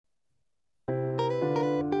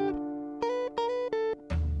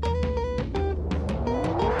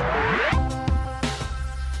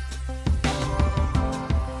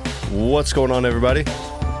What's going on, everybody?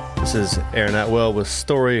 This is Aaron Atwell with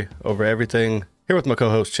Story Over Everything, here with my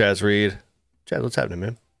co-host Chaz Reed. Chaz, what's happening,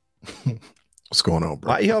 man? What's going on, bro?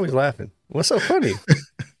 Why are you always laughing? What's so funny?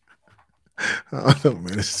 I don't know,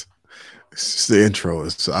 man. It's just the intro.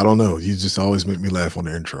 I don't know. You just always make me laugh on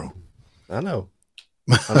the intro. I know.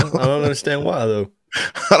 I don't understand why, though.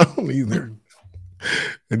 I don't either.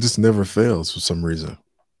 It just never fails for some reason.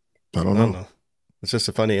 I don't know. It's just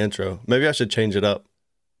a funny intro. Maybe I should change it up.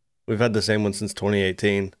 We've had the same one since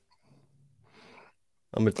 2018.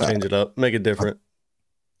 I'm going to change it up, make it different.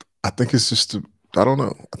 I think it's just, I don't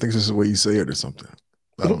know. I think it's just the way you say it or something.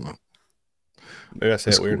 I don't know. Maybe I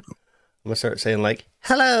say it weird. I'm going to start saying like,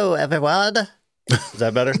 hello, everyone. Is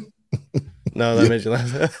that better? No, that made you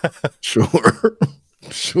laugh.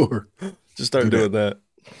 Sure. Just start doing that.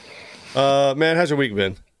 Man, how's your week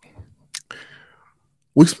been?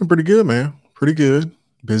 Week's been pretty good, man. Pretty good.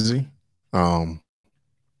 Busy.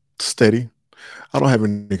 Steady. I don't have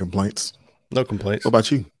any complaints. No complaints. What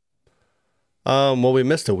about you? Well, we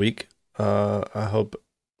missed a week. I hope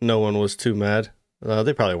no one was too mad.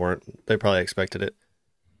 They probably weren't. They probably expected it.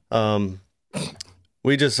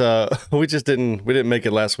 We didn't make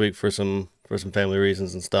it last week for some family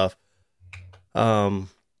reasons and stuff. And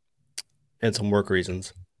some work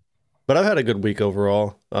reasons. But I've had a good week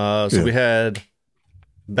overall. We had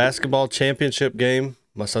basketball championship game.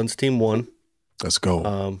 My son's team won. Let's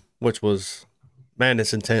go. Which was, man,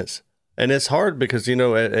 it's intense. And it's hard because, you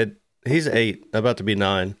know, he's 8, about to be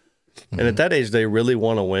 9. Mm-hmm. And at that age, they really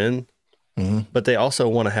want to win, but they also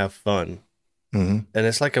want to have fun. Mm-hmm. And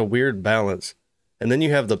it's like a weird balance. And then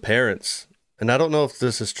you have the parents. And I don't know if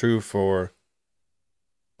this is true for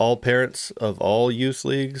all parents of all youth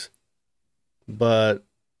leagues, but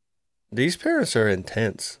these parents are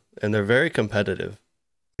intense and they're very competitive.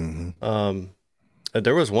 Mm-hmm.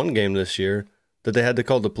 There was one game this year that they had to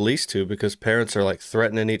call the police to because parents are like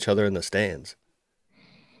threatening each other in the stands.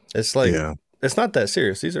 It's like, It's not that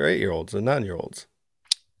serious. These are 8-year-olds and 9-year-olds.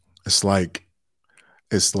 It's like,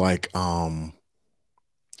 it's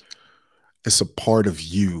a part of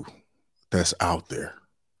you that's out there.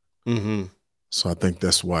 Mm-hmm. So I think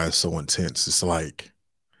that's why it's so intense. It's like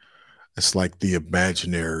the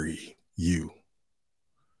imaginary you,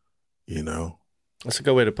 you know? That's a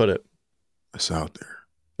good way to put it. It's out there.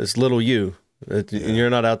 It's little you. And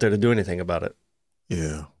you're not out there to do anything about it.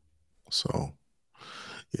 Yeah. So,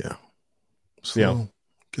 yeah.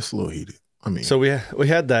 Gets a little heated. So we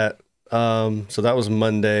had that. So that was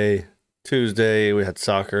Monday. Tuesday, we had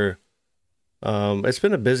soccer. It's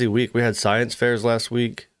been a busy week. We had science fairs last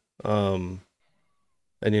week. And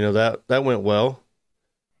you know, that went well.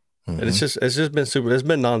 Mm-hmm. And it's just been it's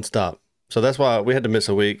been nonstop. So that's why we had to miss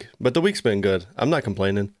a week. But the week's been good. I'm not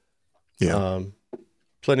complaining. Yeah.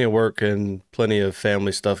 Plenty of work and plenty of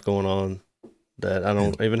family stuff going on that I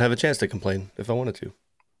don't even have a chance to complain if I wanted to.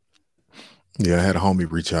 Yeah, I had a homie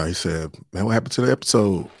reach out. He said, "Man, what happened to the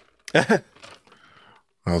episode?" I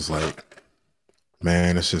was like,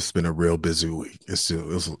 "Man, it's just been a real busy week. It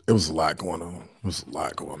was a lot going on. It was a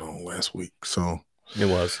lot going on last week." So it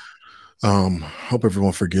was. Hope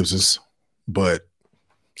everyone forgives us, but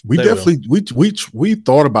we we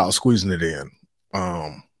thought about squeezing it in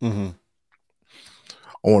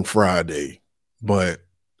on Friday, but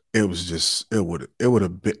it was just it would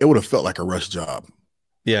have felt like a rush job.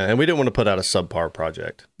 Yeah, and we didn't want to put out a subpar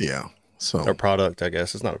project. Yeah, or product, I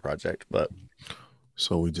guess. It's not a project, but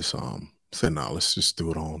so we just said, "No, let's just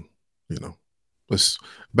do it on, let's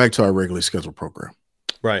back to our regularly scheduled program."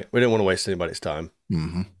 Right. We didn't want to waste anybody's time.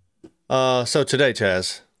 Mm-hmm. So today,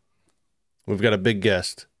 Chaz, we've got a big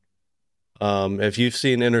guest. If you've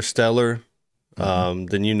seen Interstellar,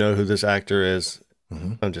 then you know who this actor is.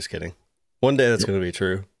 Mm-hmm. I'm just kidding. One day that's going to be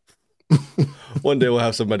true. One day we'll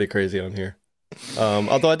have somebody crazy on here.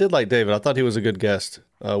 Although I did like David. I thought he was a good guest.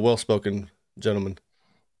 Well-spoken gentleman.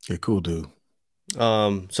 Yeah, cool dude.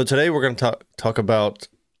 So today we're going to talk about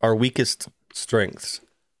our weakest strengths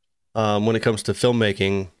when it comes to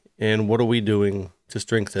filmmaking and what are we doing to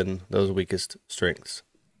strengthen those weakest strengths,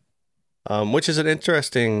 which is an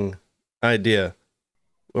interesting idea.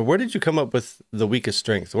 Where did you come up with the weakest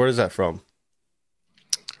strength? Where is that from?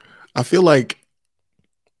 I feel like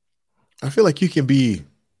you can be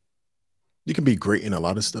great in a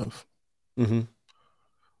lot of stuff. Mm-hmm.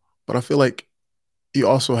 But I feel like you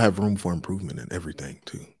also have room for improvement in everything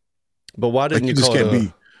too. But why didn't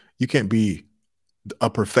you can't be a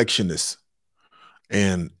perfectionist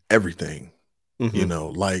in everything. Mm-hmm.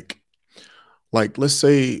 Like let's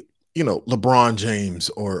say, LeBron James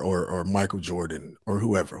or Michael Jordan or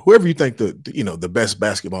whoever you think the best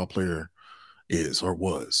basketball player is or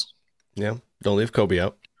was. Yeah. Don't leave Kobe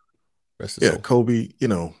out. Rest his soul. Kobe,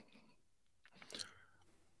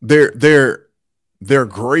 they're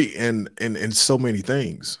great in so many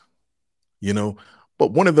things,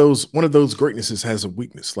 but one of those greatnesses has a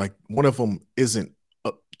weakness. Like one of them isn't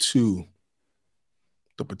up to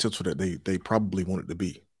the potential that they probably want it to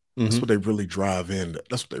be. That's what they really drive in.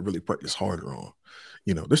 That's what they really practice harder on.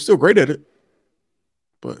 They're still great at it,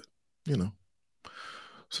 but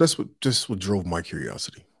so that's what drove my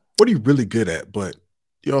curiosity. What are you really good at? But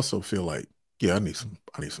you also feel like, yeah, I need some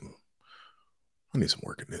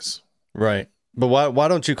work in this. Right. But why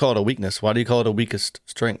don't you call it a weakness? Why do you call it a weakest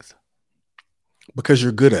strength? Because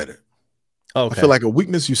you're good at it. Okay. I feel like a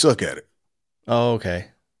weakness, you suck at it. Oh, okay.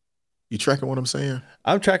 You tracking what I'm saying?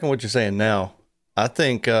 I'm tracking what you're saying now. I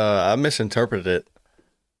think I misinterpreted it.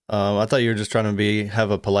 I thought you were just trying to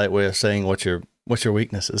have a polite way of saying what your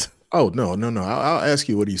weakness is. Oh, no. I'll ask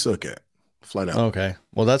you, what do you suck at? Flat out. Okay.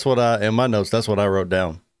 Well, that's what in my notes, that's what I wrote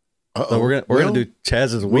down. So we're gonna do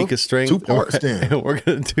Chaz's weakest strength. 2 parts then. And we're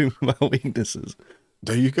gonna do my weaknesses.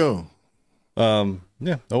 There you go. Yeah.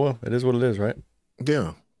 Oh well, it is what it is, right?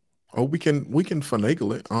 Yeah. Oh, we can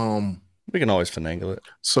finagle it. We can always finagle it.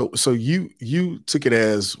 So you took it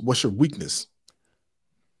as, what's your weakness?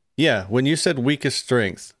 Yeah. When you said weakest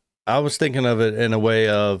strength, I was thinking of it in a way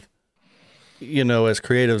of, as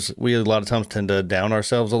creatives, we a lot of times tend to down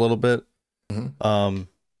ourselves a little bit. Mm-hmm.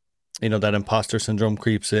 That imposter syndrome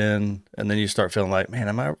creeps in, and then you start feeling like,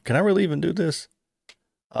 man, can I really even do this?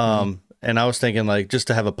 And I was thinking, like, just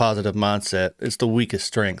to have a positive mindset, it's the weakest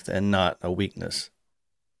strength and not a weakness.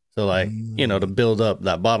 So, like, to build up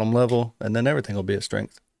that bottom level, and then everything will be a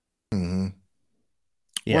strength. Mm-hmm.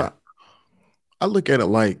 Yeah. Well, I look at it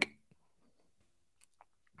like,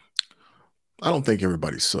 I don't think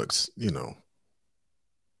everybody sucks,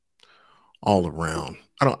 all around.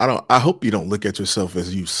 I hope you don't look at yourself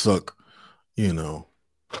as you suck, yeah,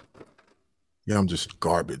 I'm just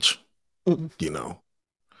garbage, I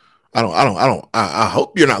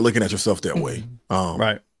hope you're not looking at yourself that way.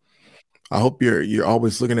 Right. I hope you're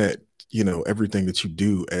always looking at, everything that you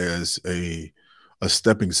do as a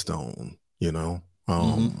stepping stone,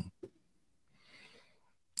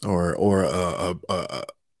 or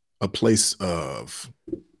a place of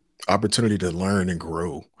opportunity to learn and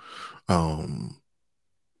grow.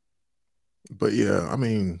 But yeah, I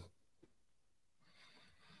mean,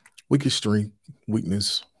 weakest strength,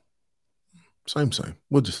 weakness, same.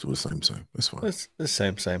 We'll just do the same. It's fine. It's the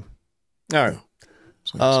same. All right.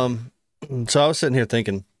 Yeah. So I was sitting here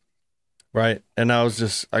thinking, right, and I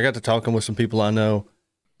got to talking with some people I know,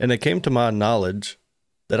 and it came to my knowledge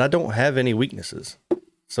that I don't have any weaknesses.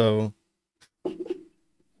 So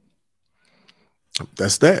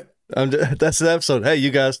that's that. That's the episode. Hey,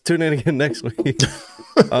 you guys, tune in again next week.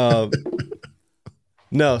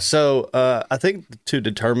 No, so I think to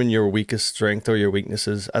determine your weakest strength or your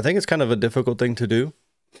weaknesses, I think it's kind of a difficult thing to do.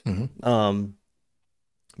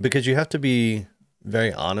 Because you have to be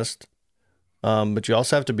very honest, but you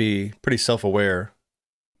also have to be pretty self-aware,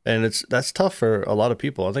 and that's tough for a lot of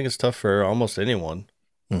people. I think it's tough for almost anyone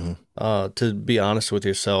to be honest with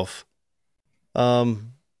yourself.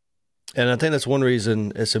 And I think that's one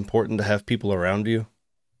reason it's important to have people around you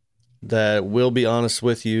that will be honest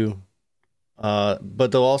with you,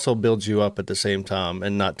 but they'll also build you up at the same time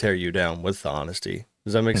and not tear you down with the honesty.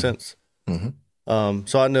 Does that make sense?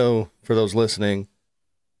 So I know for those listening,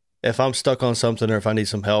 if I'm stuck on something or if I need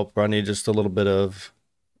some help or I need just a little bit of,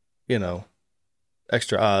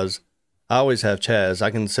 extra eyes, I always have Chaz.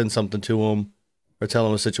 I can send something to him or tell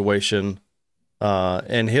him a situation,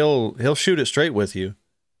 and he'll shoot it straight with you,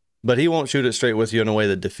 but he won't shoot it straight with you in a way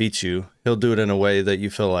that defeats you. He'll do it in a way that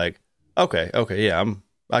you feel like, okay, yeah,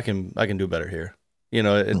 I can do better here.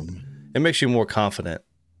 It makes you more confident.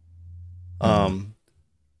 So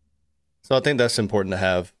I think that's important to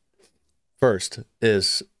have. First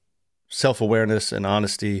is self-awareness and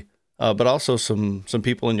honesty, but also some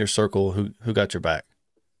people in your circle who got your back.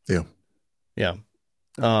 Yeah.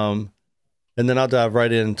 And then I'll dive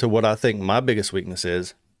right into what I think my biggest weakness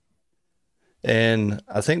is. And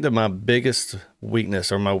I think that my biggest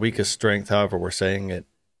weakness or my weakest strength, however we're saying it,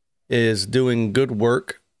 is doing good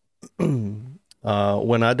work when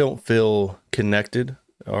I don't feel connected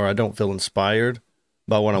or I don't feel inspired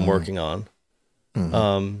by what I'm working on.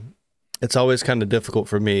 It's always kind of difficult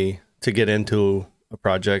for me to get into a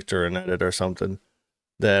project or an edit or something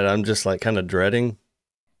that I'm just like kind of dreading.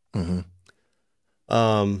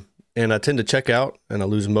 And I tend to check out and I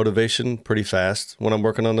lose motivation pretty fast when I'm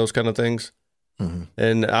working on those kind of things.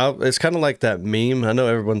 And it's kind of like that meme. I know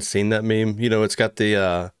everyone's seen that meme. It's got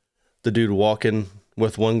the dude walking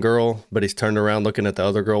with one girl, but he's turned around looking at the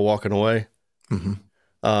other girl walking away.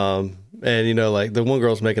 And like the one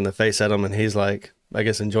girl's making the face at him, and he's like, I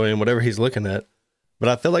guess enjoying whatever he's looking at. But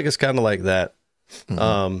I feel like it's kind of like that.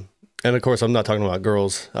 Mm-hmm. And of course, I'm not talking about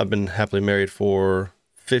girls. I've been happily married for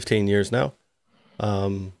 15 years now.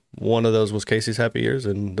 One of those was Casey's happy years,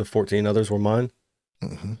 and the 14 others were mine.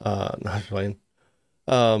 Mm-hmm. Not playing.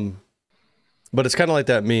 But it's kind of like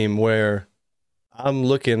that meme where I'm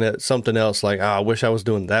looking at something else like, I wish I was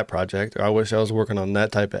doing that project, or I wish I was working on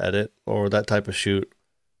that type of edit or that type of shoot.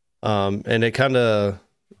 And it kind of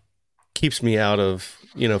keeps me out of,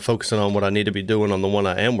 focusing on what I need to be doing on the one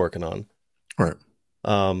I am working on. Right.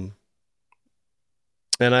 And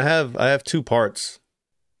I have two parts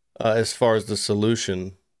as far as the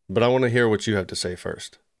solution, but I want to hear what you have to say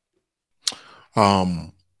first.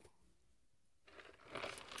 Well,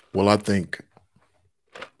 I think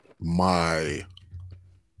my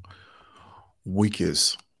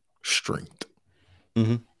weakest strength,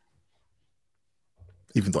 Mm-hmm.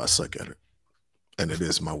 even though I suck at it, and it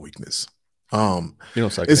is my weakness. You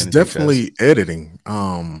don't suck at It's anything, definitely editing.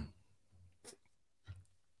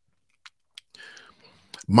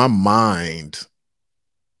 My mind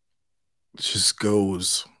just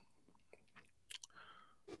goes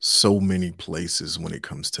so many places when it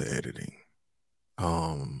comes to editing.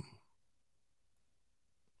 Um,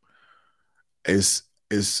 it's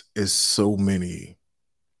so many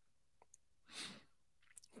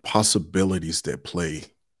possibilities that play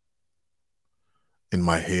in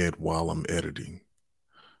my head while I'm editing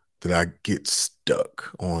that I get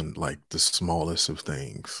stuck on like the smallest of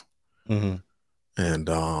things. Mm-hmm. And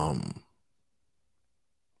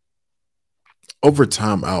over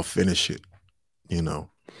time I'll finish it, you know.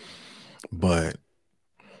 But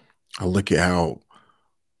I look at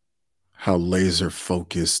how laser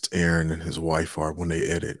focused Aaron and his wife are when they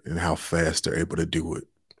edit and how fast they're able to do it.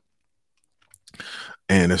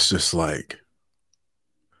 And it's just like,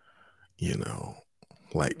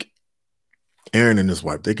 like Aaron and his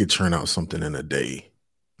wife, they could churn out something in a day,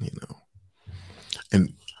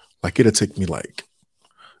 and like it'll take me like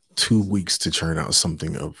 2 weeks to churn out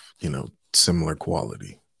something of, similar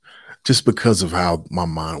quality just because of how my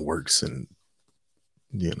mind works. And,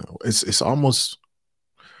 it's almost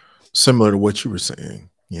similar to what you were saying,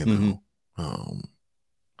 Mm-hmm.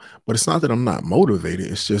 But it's not that I'm not motivated.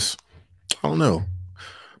 It's just, I don't know.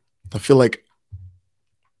 I feel like,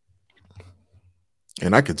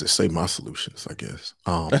 and I could just say my solutions, I guess.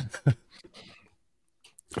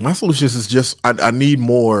 My solutions is just I need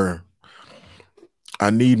more. I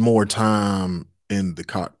need more time in the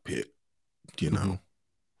cockpit. Mm-hmm. I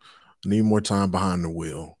need more time behind the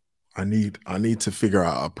wheel. I need to figure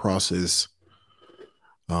out a process.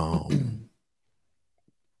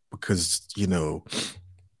 Because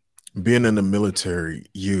being in the military,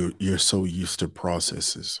 you're so used to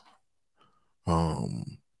processes.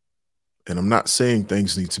 And I'm not saying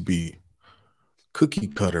things need to be cookie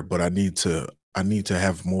cutter, but I need to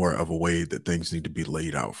have more of a way that things need to be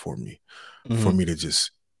laid out for me Mm-hmm. to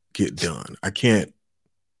just get done. I can't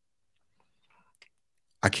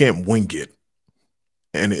wing it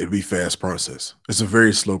and it'd be fast process. It's a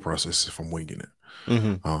very slow process if I'm winging it.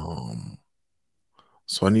 Mm-hmm.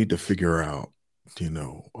 So I need to figure out,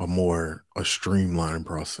 a streamlined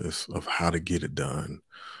process of how to get it done,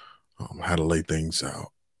 how to lay things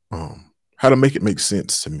out, how to make it make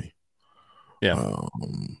sense to me. Yeah.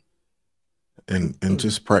 And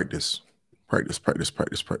just practice, practice, practice,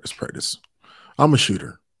 practice, practice, practice. I'm a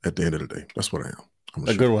shooter at the end of the day. That's what I am. I'm a A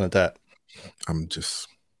shooter. good one at that. I'm just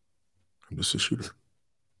a shooter.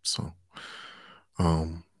 So,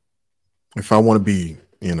 if I want to be,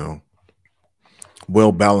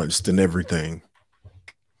 well balanced in everything,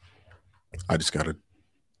 I just got to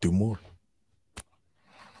do more.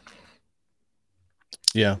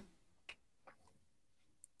 Yeah.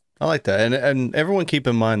 I like that. And everyone keep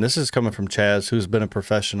in mind, this is coming from Chaz, who's been a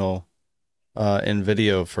professional in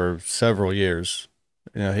video for several years.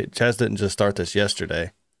 Chaz didn't just start this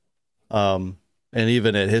yesterday. And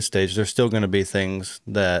even at his stage, there's still going to be things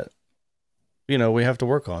that, we have to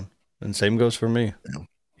work on. And same goes for me.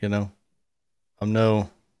 Yeah. I don't know.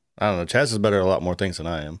 Chaz is better at a lot more things than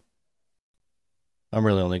I am. I'm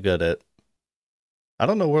really only good at, I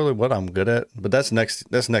don't know really what I'm good at, but that's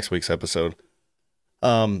next week's episode.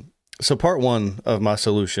 So part one of my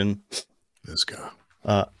solution, This guy,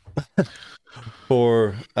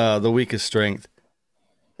 for the weakest strength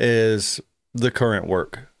is the current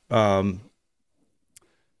work. So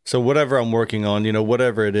whatever I'm working on,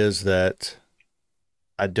 whatever it is that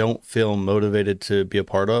I don't feel motivated to be a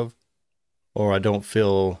part of, or I don't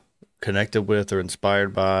feel connected with or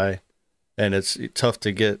inspired by, and it's tough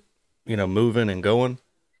to get, moving and going.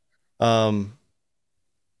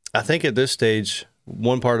 I think at this stage,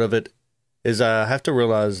 one part of it is I have to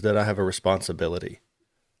realize that I have a responsibility.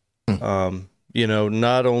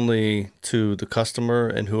 Not only to the customer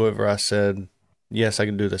and whoever I said, yes, I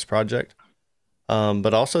can do this project,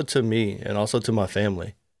 but also to me and also to my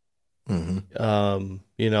family. I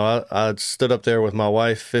stood up there with my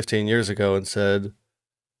wife 15 years ago and said,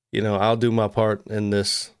 I'll do my part in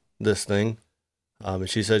this thing. And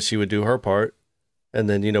she said she would do her part. And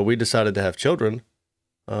then, we decided to have children.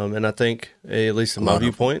 And I think, at least in my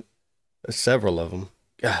viewpoint, several of them.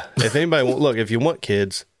 Yeah. If anybody look, if you want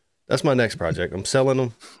kids, that's my next project. I'm selling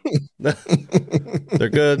them. They're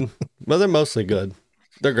good. Well, they're mostly good.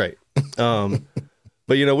 They're great. But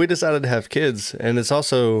we decided to have kids, and it's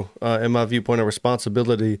also, in my viewpoint, a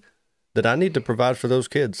responsibility that I need to provide for those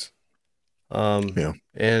kids.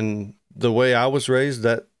 And the way I was raised,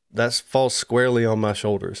 that falls squarely on my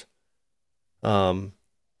shoulders. And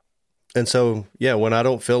so, when I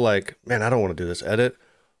don't feel like, man, I don't want to do this edit,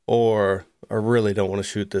 or I really don't want to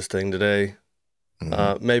shoot this thing today.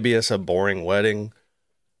 Maybe it's a boring wedding,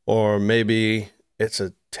 or maybe it's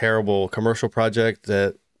a terrible commercial project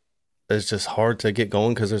that is just hard to get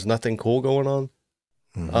going because there's nothing cool going on.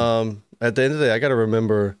 At the end of the day, I got to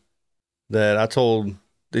remember that I told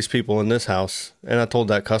these people in this house, and I told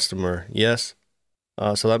that customer, yes.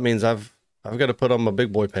 So that means I've got to put on my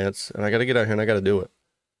big boy pants, and I got to get out here and I got to do it.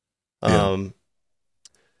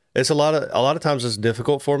 It's a lot of times it's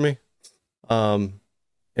difficult for me.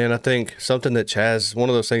 And I think something that Chaz, one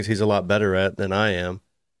of those things he's a lot better at than I am,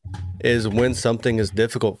 is when something is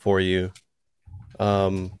difficult for you,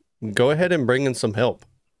 go ahead and bring in some help.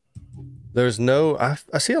 There's I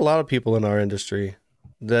see a lot of people in our industry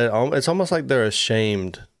that it's almost like they're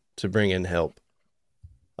ashamed to bring in help.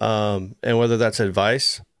 And whether that's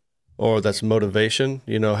advice or that's motivation,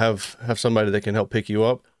 have somebody that can help pick you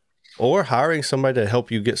up, or hiring somebody to help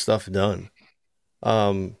you get stuff done.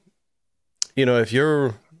 If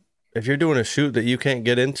you're doing a shoot that you can't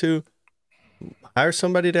get into, hire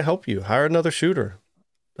somebody to help you. Hire another shooter.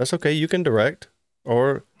 That's okay. You can direct,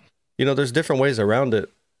 or, there's different ways around it,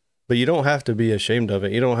 but you don't have to be ashamed of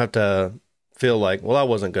it. You don't have to feel like, well, I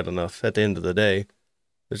wasn't good enough at the end of the day.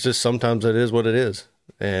 It's just sometimes it is what it is.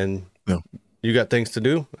 And you got things to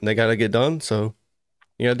do and they got to get done. So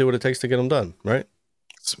you got to do what it takes to get them done. Right.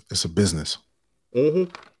 It's a business.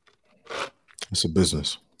 It's a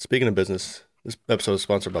business. Speaking of business, this episode is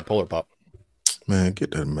sponsored by Polar Pop. Man,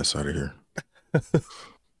 get that mess out of here.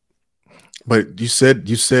 But you said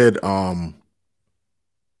it's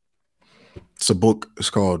a book.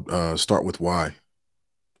 It's called Start With Why.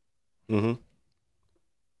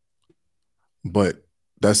 But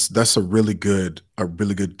that's a really good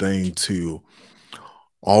thing to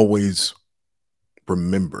always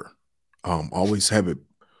remember. Always have it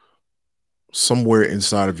somewhere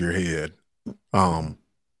inside of your head.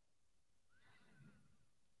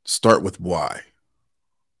 Start with why.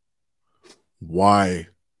 Why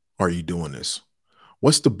are you doing this?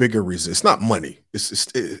 What's the bigger reason? It's not money.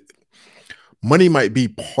 Money might be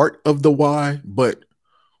part of the why, but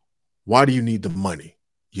why do you need the money?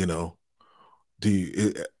 Do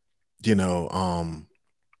you,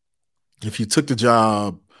 if you took the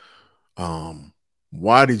job,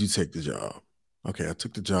 why did you take the job? Okay, I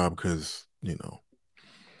took the job because,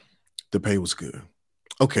 the pay was good.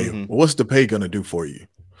 Okay, well, what's the pay going to do for you?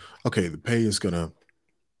 Okay, the pay is going to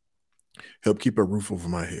help keep a roof over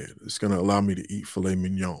my head. It's going to allow me to eat filet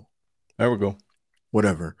mignon. There we go.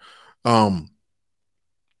 Whatever.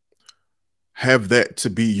 Have that to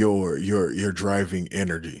be your driving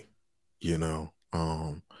energy,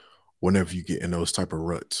 whenever you get in those type of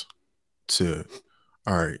ruts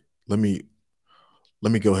all right, let me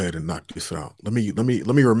go ahead and knock this out. Let me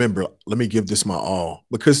remember, let me give this my all.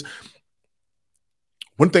 Because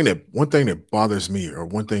one thing that bothers me, or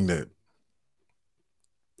one thing that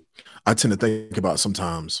I tend to think about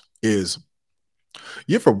sometimes, is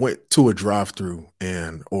you ever went to a drive-through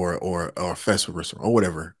or a fast food restaurant or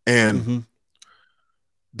whatever, and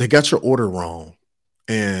they got your order wrong,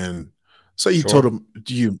 and so you told them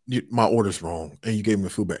my order's wrong, and you gave them the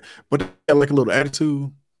food back, but they had like a little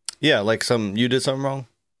attitude. Yeah, like you did something wrong.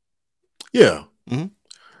 Yeah.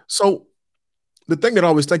 So the thing that I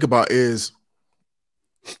always think about is,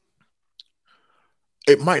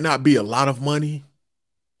 it might not be a lot of money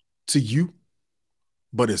to you,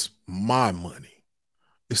 but it's my money.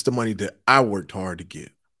 It's the money that I worked hard to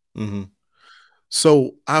get.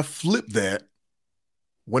 So I flip that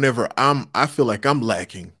whenever I feel like I'm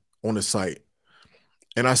lacking on the site,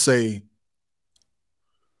 and I say,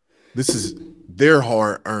 this is their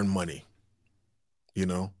hard-earned money.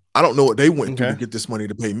 I don't know what they went through to get this money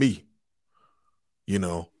to pay me.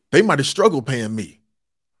 They might have struggled paying me.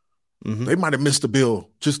 Mm-hmm. They might have missed a bill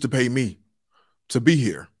just to pay me to be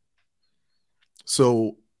here.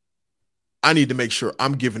 So I need to make sure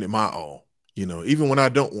I'm giving it my all, even when I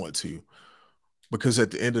don't want to, because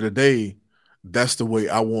at the end of the day, that's the way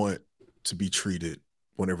I want to be treated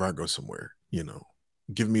whenever I go somewhere,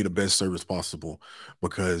 give me the best service possible,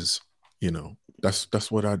 because,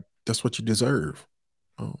 that's what you deserve.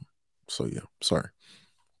 So yeah, sorry.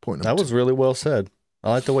 Point That was really well said. I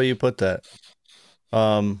like the way you put that.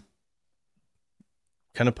 Kind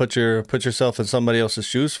of put yourself in somebody else's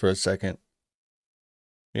shoes for a second.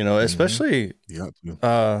 Especially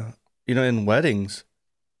in weddings.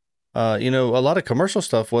 A lot of commercial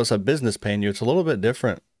stuff was a business paying you. It's a little bit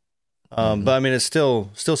different. But I mean, it's still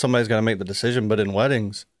somebody's got to make the decision. But in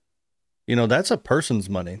weddings, that's a person's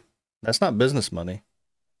money. That's not business money.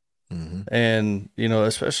 Mm-hmm. And,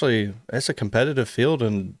 especially it's a competitive field,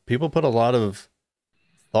 and people put a lot of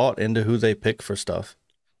thought into who they pick for stuff.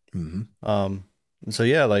 Mm-hmm. And so,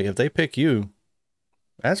 yeah, like if they pick you,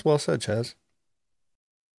 that's well said, Chaz.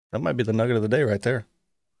 That might be the nugget of the day right there.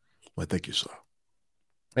 Well, thank you, sir.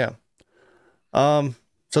 Yeah.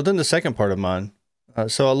 So then the second part of mine.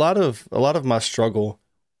 So a lot of my struggle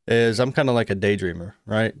is I'm kind of like a daydreamer,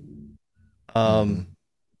 right?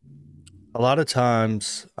 A lot of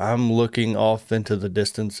times I'm looking off into the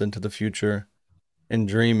distance, into the future, and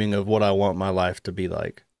dreaming of what I want my life to be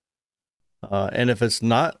like. And if it's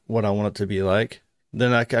not what I want it to be like,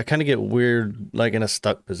 then I kind of get weird, like in a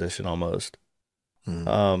stuck position almost.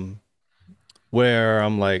 Where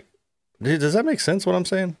I'm like, does that make sense what I'm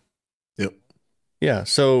saying? Yep. Yeah.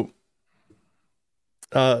 So,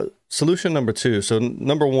 solution number 2. So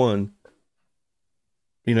number 1,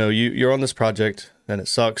 you're on this project and it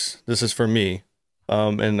sucks. This is for me.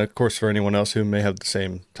 And of course for anyone else who may have the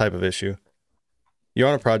same type of issue. You're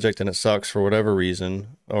on a project and it sucks for whatever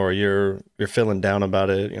reason, or you're feeling down about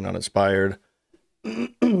it, you're not inspired.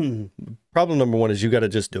 Problem number 1 is you got to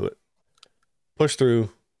just do it. Push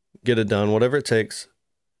through, get it done, whatever it takes.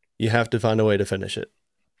 You have to find a way to finish it.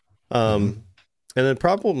 And then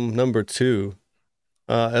problem number 2,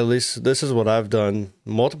 at least this is what I've done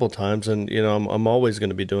multiple times, and I'm always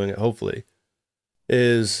going to be doing it, hopefully,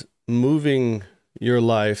 is moving your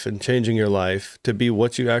life and changing your life to be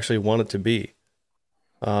what you actually want it to be.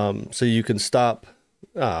 So you can stop.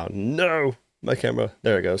 Oh no, my camera.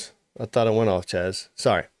 There it goes. I thought it went off, Chaz.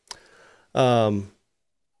 Sorry.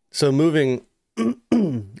 So moving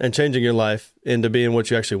and changing your life into being what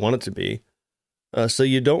you actually want it to be. So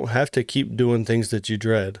you don't have to keep doing things that you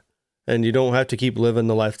dread, and you don't have to keep living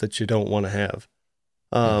the life that you don't want to have.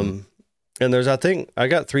 And I think I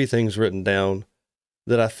got 3 things written down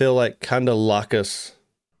that I feel like kind of lock us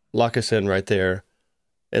in right there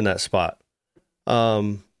in that spot.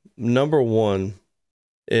 Number 1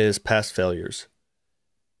 is past failures.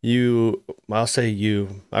 I'll say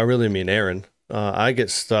you, I really mean Aaron. I get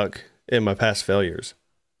stuck in my past failures.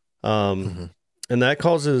 And that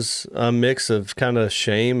causes a mix of kind of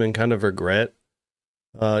shame and kind of regret.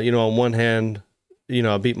 On one hand,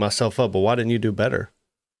 I beat myself up, but why didn't you do better?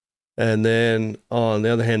 And then on the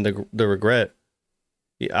other hand, the regret,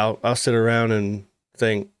 I'll sit around and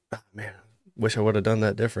think, oh, man, wish I would have done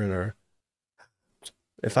that different, or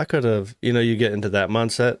if I could have, you get into that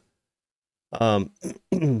mindset.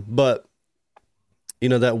 But,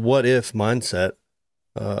 that what if mindset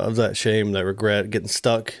of that shame, that regret, getting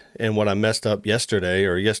stuck in what I messed up yesterday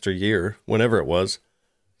or yesteryear, whenever it was,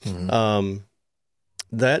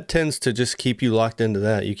 that tends to just keep you locked into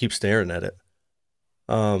that. You keep staring at it.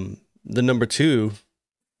 The number 2,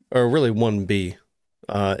 or really 1B,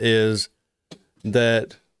 is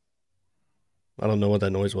that, I don't know what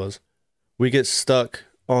that noise was. We get stuck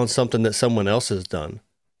on something that someone else has done.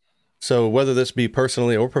 So whether this be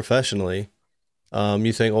personally or professionally,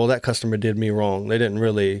 you think, oh, that customer did me wrong. They didn't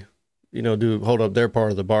really, hold up their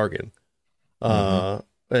part of the bargain,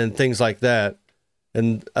 and things like that.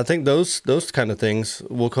 And I think those kind of things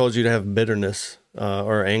will cause you to have bitterness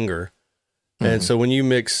or anger. And so when you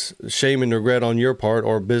mix shame and regret on your part,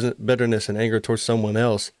 or bitterness and anger towards someone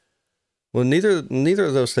else, well, neither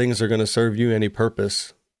of those things are going to serve you any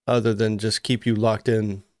purpose other than just keep you locked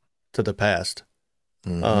in to the past.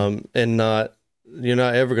 And you're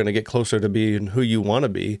not ever going to get closer to being who you want to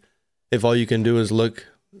be if all you can do is look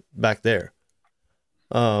back there.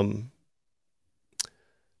 So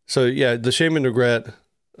yeah, the shame and regret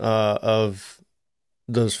of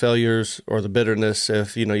those failures, or the bitterness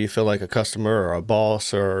if you feel like a customer or a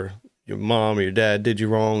boss or your mom or your dad did you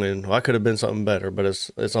wrong and I could have been something better, but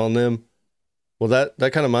it's on them. Well,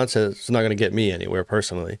 that kind of mindset is not going to get me anywhere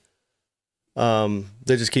personally.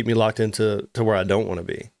 They just keep me locked into where I don't want to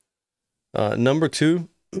be. Number two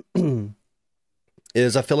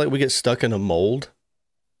is I feel like we get stuck in a mold.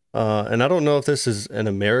 And I don't know if this is an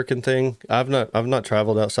American thing. I've not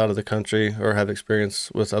traveled outside of the country or have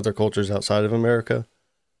experience with other cultures outside of America.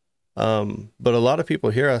 But a lot of people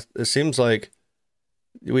here, it seems like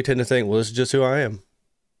we tend to think, well, this is just who I am,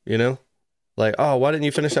 you know? Like, oh, why didn't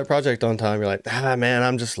you finish that project on time? You're like, man,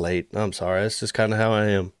 I'm just late. I'm sorry. It's just kind of how I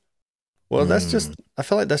am. Well, I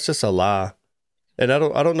feel like that's just a lie. And I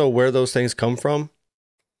don't know where those things come from,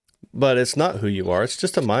 but it's not who you are. It's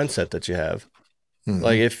just a mindset that you have. Mm-hmm.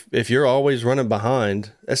 Like if you're always running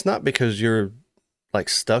behind, it's not because you're like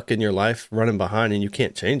stuck in your life running behind and you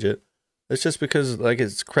can't change it. It's just because like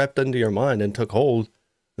it's crept into your mind and took hold,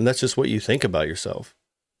 and that's just what you think about yourself.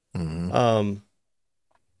 Mm-hmm.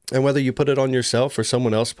 And whether you put it on yourself or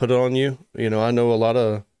someone else put it on you, you know, I know a lot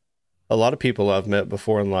of people I've met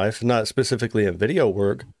before in life, not specifically in video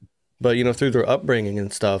work, but you know, through their upbringing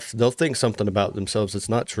and stuff, they'll think something about themselves that's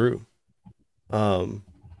not true.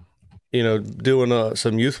 You know, doing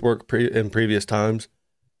some youth work in previous times,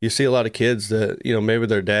 you see a lot of kids that, you know, maybe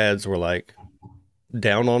their dads were like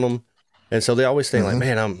down on them. And so they always think like,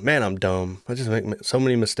 man, I'm dumb. I just make so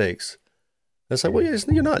many mistakes. It's like, well,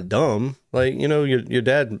 you're not dumb. Like, you know, your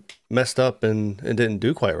dad messed up and didn't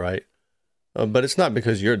do quite right. But it's not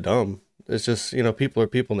because you're dumb. It's just, you know, people are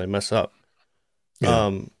people and they mess up.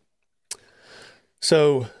 Yeah.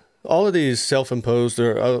 So all of these self-imposed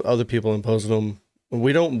or other people imposing them,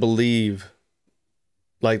 we don't believe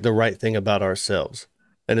like the right thing about ourselves.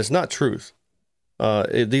 And it's not truth.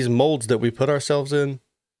 These molds that we put ourselves in,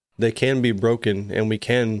 they can be broken and we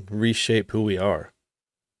can reshape who we are.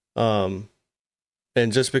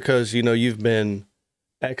 And just because, you know, you've been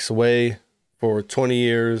X way for 20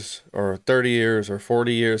 years or 30 years or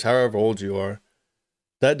 40 years, however old you are,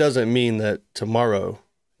 that doesn't mean that tomorrow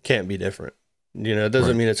can't be different. You know, it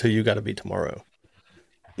doesn't mean it's who you got to be tomorrow.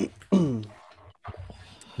 Do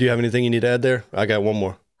you have anything you need to add there? I got one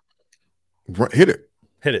more. Hit it.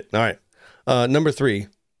 All right. Number 3.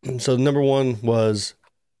 So number 1 was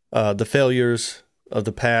the failures of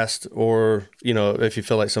the past, or, you know, if you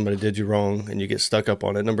feel like somebody did you wrong and you get stuck up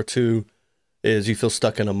on it. Number 2 is you feel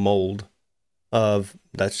stuck in a mold of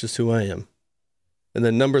that's just who I am. And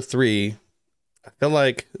then number 3, I feel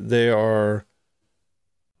like there are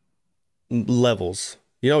levels.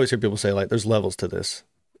 You always hear people say like there's levels to this.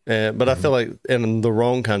 But I feel like in the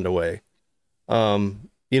wrong kind of way. You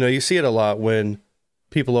know, you see it a lot when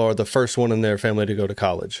people are the first one in their family to go to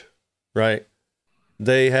college, right?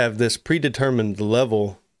 They have this predetermined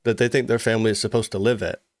level that they think their family is supposed to live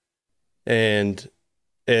at. And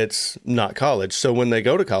it's not college. So when they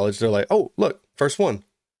go to college, they're like, oh, look, first one.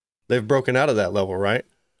 They've broken out of that level, right?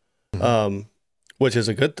 Which is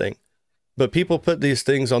a good thing. But people put these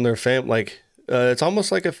things on their family, like, it's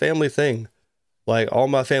almost like a family thing. Like, all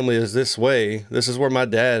my family is this way. This is where my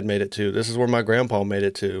dad made it to. This is where my grandpa made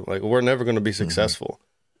it to. Like, we're never going to be successful.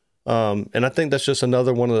 And I think that's just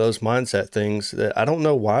another one of those mindset things that I don't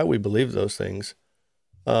know why we believe those things.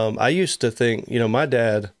 I used to think, you know, my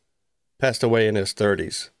dad passed away in his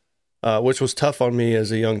 30s, which was tough on me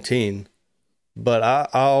as a young teen. But I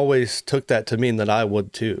always took that to mean that I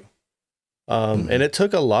would too. And it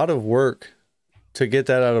took a lot of work to get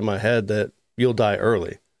that out of my head that you'll die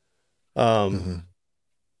early. But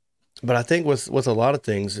I think with a lot of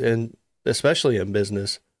things, and especially in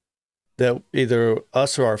business, that either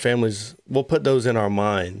us or our families will put those in our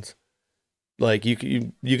minds. Like you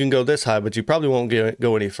can go this high, but you probably won't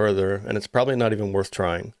go any further, and it's probably not even worth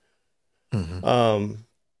trying.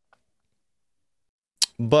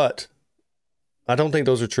 But I don't think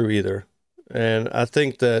those are true either. And I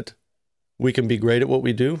think that we can be great at what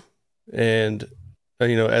we do. And,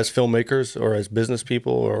 you know, as filmmakers or as business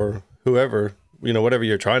people or whoever, you know, whatever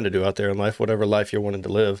you're trying to do out there in life, whatever life you're wanting to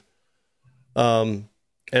live.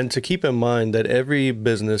 And to keep in mind that every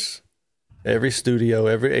business, every studio,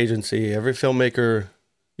 every agency, every filmmaker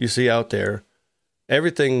you see out there,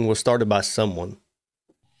 everything was started by someone.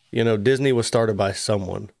 You know, Disney was started by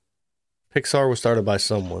someone. Pixar was started by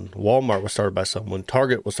someone. Walmart was started by someone.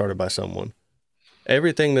 Target was started by someone.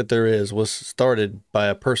 Everything that there is was started by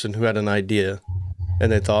a person who had an idea and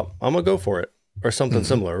they thought, I'm going to go for it, or something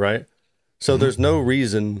similar, right? So there's no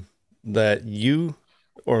reason that you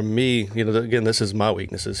or me, you know, again, this is my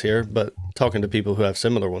weaknesses here, but talking to people who have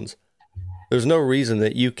similar ones, there's no reason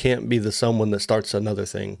that you can't be the someone that starts another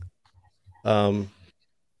thing. Yeah,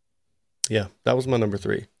 that was my number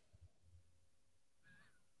 3.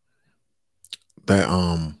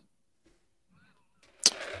 That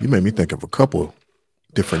you made me think of a couple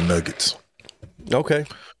different nuggets. Okay.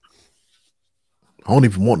 I don't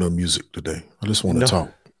even want no music today. I just want to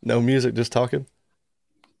talk. No music, just talking.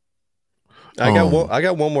 Um, I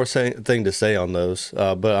got one more thing to say on those,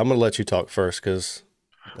 but I'm gonna let you talk first because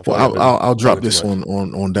I feel well, like I've been I'll drop talking too this much.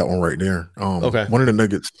 on that one right there. Okay. One of the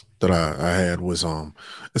nuggets that I had was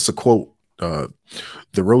it's a quote.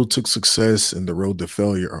 The road to success and the road to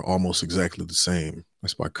failure are almost exactly the same.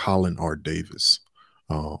 That's by Colin R. Davis.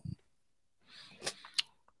 Um,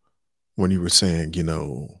 when you were saying,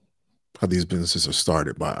 how these businesses are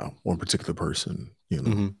started by one particular person,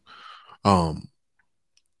 Mm-hmm. um,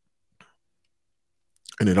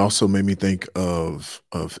 and it also made me think of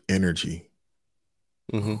energy.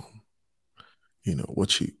 Mm-hmm. Um,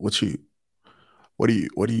 what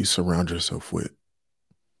do you surround yourself with?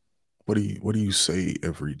 What do you say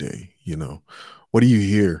every day? What do you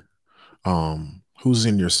hear? Who's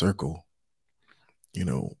in your circle? You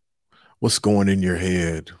know, what's going in your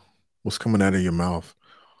head? What's coming out of your mouth?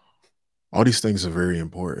 All these things are very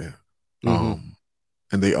important. Mm-hmm.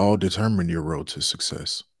 And they all determine your road to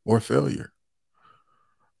success or failure.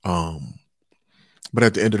 Um, but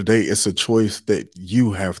at the end of the day, it's a choice that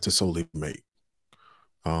you have to solely make.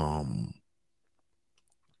 Um,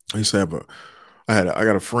 I used to have I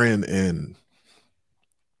got a friend, and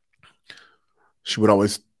she would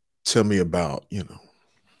always tell me about,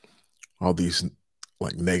 all these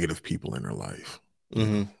like negative people in her life,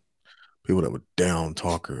 Mm-hmm. people that would down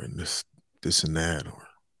talk her and this and that, or,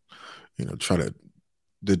 try to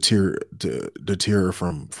deter her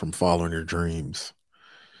from following her dreams.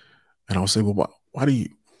 And I'll say, well, why do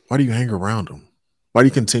you hang around them? Why do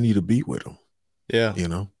you continue to be with them? Yeah. You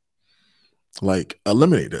know, like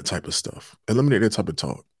eliminate that type of stuff, eliminate that type of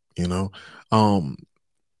talk. You know, um,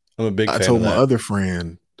 I'm a big I fan of told my that. other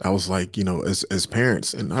friend, I was like, as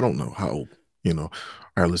parents, and I don't know how you know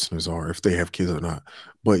our listeners are, if they have kids or not,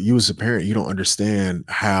 but you as a parent, you don't understand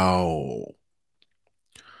how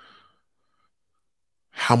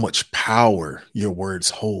much power your words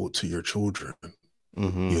hold to your children.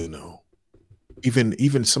 Mm-hmm. You know,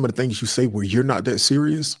 even some of the things you say where you're not that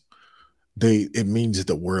serious, it means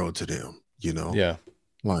the world to them. Yeah.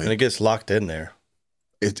 And it Like gets locked in there.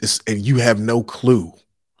 it's and you have no clue.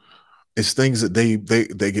 It's things that they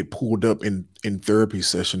get pulled up in therapy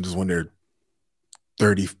sessions when they're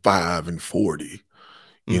 35 and 40,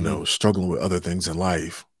 Mm-hmm. struggling with other things in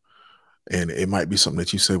life. And it might be something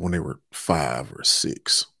that you said when they were 5 or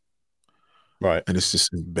 6. Right. And it's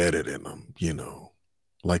just embedded in them.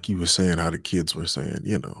 Like you were saying, how the kids were saying,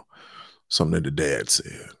 something that the dad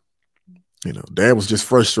said. Dad was just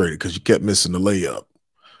frustrated because you kept missing the layup.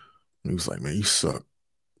 He was like, man, you suck.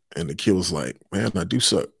 And the kid was like, man, I do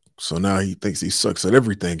suck. So now he thinks he sucks at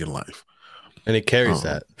everything in life. And he carries Um,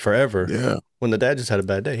 that forever. yeah, When the dad just had a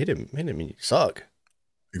bad day, he didn't mean you suck.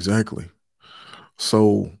 exactly.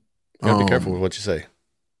 So, You gotta be careful with um, what you say.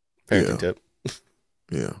 Parenting yeah, tip.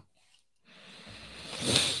 yeah.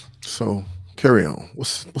 So carry on.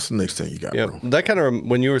 What's the next thing you got, Yeah. bro? That kind of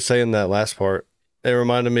when you were saying that last part, it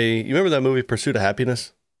reminded me, you remember that movie Pursuit of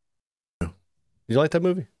Happiness? Yeah. Did you like that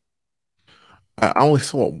movie? I only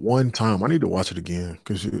saw it one time. I need to watch it again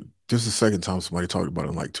because this is the second time somebody talked about it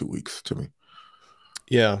in like 2 weeks to me.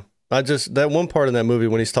 Yeah. I just that one part in that movie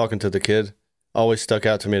when he's talking to the kid always stuck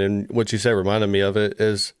out to me. And what you said reminded me of it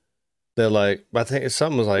is that like I think it's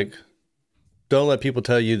something like don't let people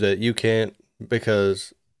tell you that you can't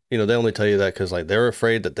because they only tell you that because like they're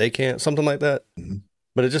afraid that they can't, something like that. Mhm.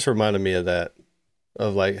 But it just reminded me of that,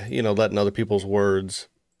 of like, letting other people's words,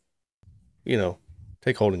 you know,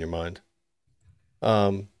 take hold in your mind.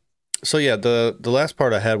 Um, so yeah, the last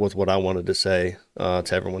part I had with what I wanted to say to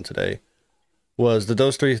everyone today was that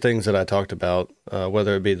those three things that I talked about,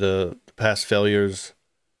 whether it be the past failures,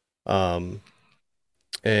 um,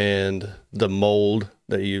 and the mold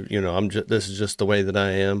that this is just the way that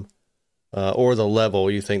I am, or the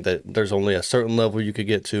level you think that there's only a certain level you could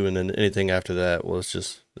get to, and then anything after that, well, it's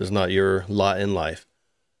just is not your lot in life.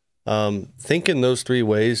 Thinking those three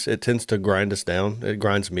ways, it tends to grind us down. It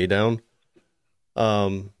grinds me down.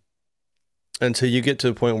 Um, until you get to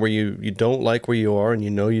a point where you don't like where you are, and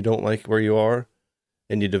you don't like where you are,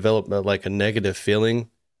 and you develop like a negative feeling,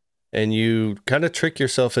 and you kind of trick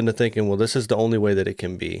yourself into thinking, well, this is the only way that it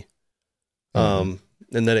can be, Mhm. um,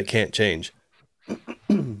 and that it can't change.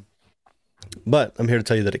 But I'm here to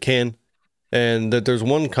tell you that it can, and that there's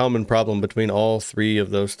one common problem between all three of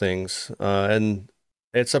those things, and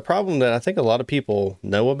it's a problem that I think a lot of people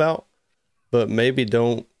know about, but maybe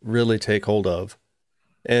don't really take hold of.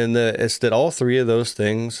 And it's that all three of those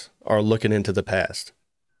things are looking into the past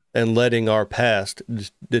and letting our past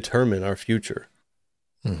determine our future,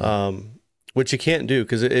 Mhm. um, which you can't do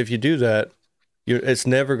because if you do that, it's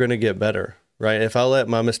never going to get better. right? If I let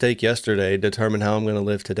my mistake yesterday determine how I'm going to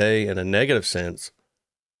live today in a negative sense,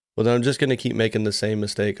 well, then I'm just going to keep making the same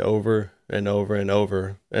mistake over and over and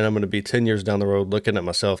over. And I'm going to be 10 years down the road looking at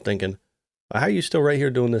myself thinking, how are you still right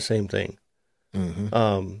here doing the same thing?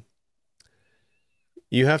 Mm-hmm.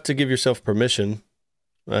 You have to give yourself permission.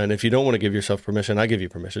 And if you don't want to give yourself permission, I give you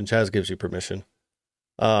permission. Chaz gives you permission.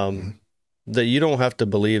 That you don't have to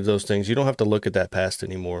believe those things. You don't have to look at that past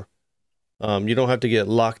anymore. You don't have to get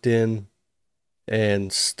locked in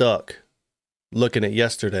and stuck looking at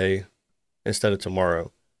yesterday instead of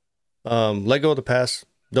tomorrow. Let go of the past.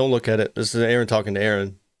 Don't look at it. This is Aaron talking to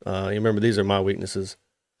Aaron. You remember, these are my weaknesses.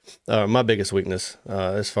 My biggest weakness,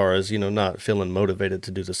 as far as, not feeling motivated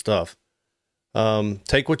to do the stuff.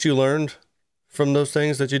 Take what you learned from those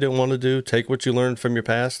things that you didn't want to do. Take what you learned from your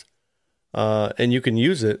past, and you can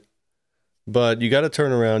use it, but you got to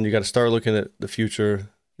turn around. You got to start looking at the future.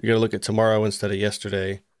 You got to look at tomorrow instead of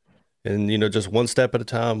yesterday. And, just one step at a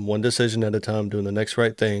time, one decision at a time, doing the next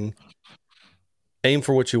right thing. Aim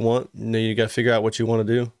for what you want. You got to figure out what you want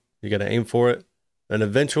to do. You got to aim for it. And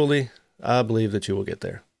eventually, I believe that you will get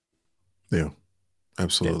there. Yeah,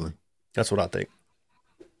 absolutely. Yeah, that's what I think.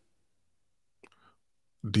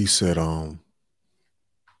 D said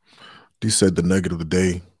the nugget of the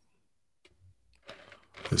day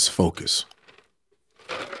is focus.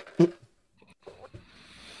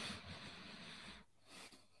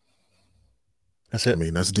 That's it. I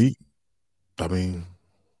mean, that's deep.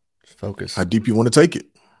 Just focus. How deep you want to take it?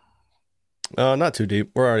 Not too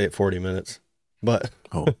deep. We're already at 40 minutes, but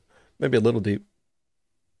maybe a little deep.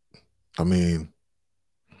 I ain't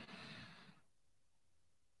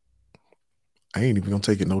even gonna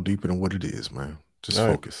take it no deeper than what it is, man. Just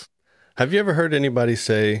focus. Right. Have you ever heard anybody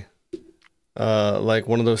say, like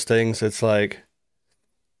one of those things? It's like,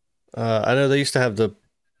 I know they used to have the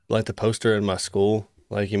poster in my school,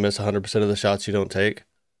 like you miss 100% of the shots you don't take.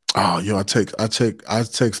 Oh, yo, I text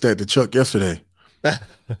that to Chuck yesterday.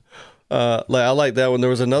 I like that one. There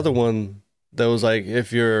was another one that was like,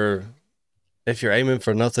 if you're aiming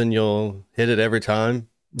for nothing, you'll hit it every time.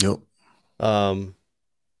 Yep. And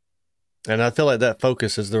I feel like that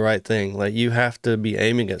focus is the right thing. Like, you have to be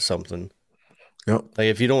aiming at something. Yep. Like,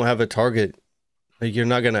 if you don't have a target, like, you're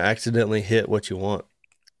not going to accidentally hit what you want.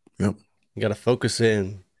 Yep. You got to focus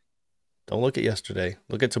in. Don't look at yesterday.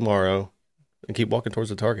 Look at tomorrow and keep walking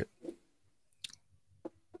towards the target.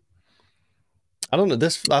 I don't know.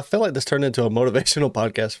 I feel like this turned into a motivational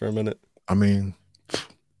podcast for a minute. I mean,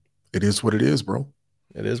 it is what it is, bro.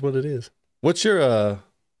 It is what it is. What's your,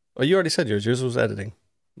 you already said yours. Yours was editing.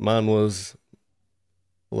 Mine was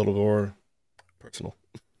a little more personal.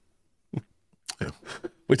 Yeah.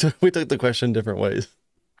 We took the question different ways.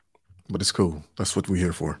 But it's cool. That's what we're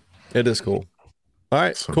here for. It is cool. All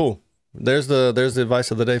right, cool. There's the advice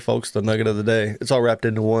of the day, folks, the nugget of the day. It's all wrapped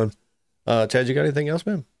into one. Chad, you got anything else,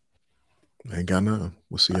 man? Ain't got nothing.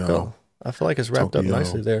 We'll see y'all. I feel like it's wrapped up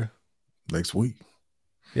nicely there. Next week.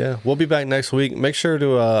 Yeah, we'll be back next week. Make sure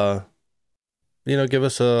to, give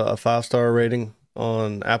us a 5-star rating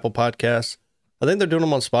on Apple Podcasts. I think they're doing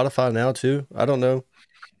them on Spotify now too. I don't know.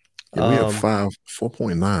 Yeah, we have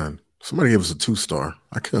 4.9. Somebody gave us a 2-star.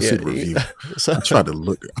 I couldn't see the review. So, I tried to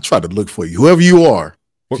look for you. Whoever you are,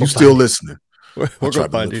 if you still listening. We're going to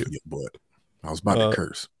find you. But I was about to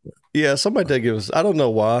curse. Yeah, somebody did give us, I don't know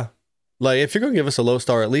why. Like, if you're going to give us a low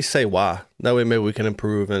star, at least say why. That way maybe we can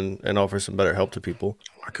improve and offer some better help to people.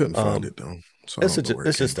 I couldn't find it though. So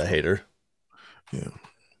it's just a hater. Yeah.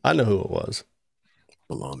 I know who it was.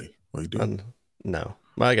 Baloney. What you doing? No,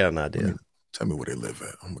 I got an idea. Tell me where they live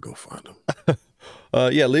at. I'm gonna go find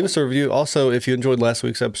them. Yeah, leave us a review. Also, if you enjoyed last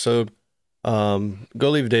week's episode, go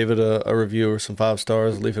leave David a review or some 5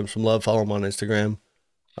 stars. Leave him some love. Follow him on Instagram.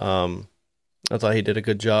 I thought he did a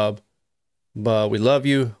good job. But we love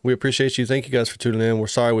you. We appreciate you. Thank you guys for tuning in. We're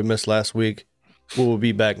sorry we missed last week. We will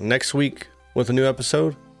be back next week with a new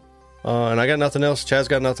episode. And I got nothing else. Chaz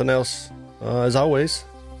got nothing else. As always,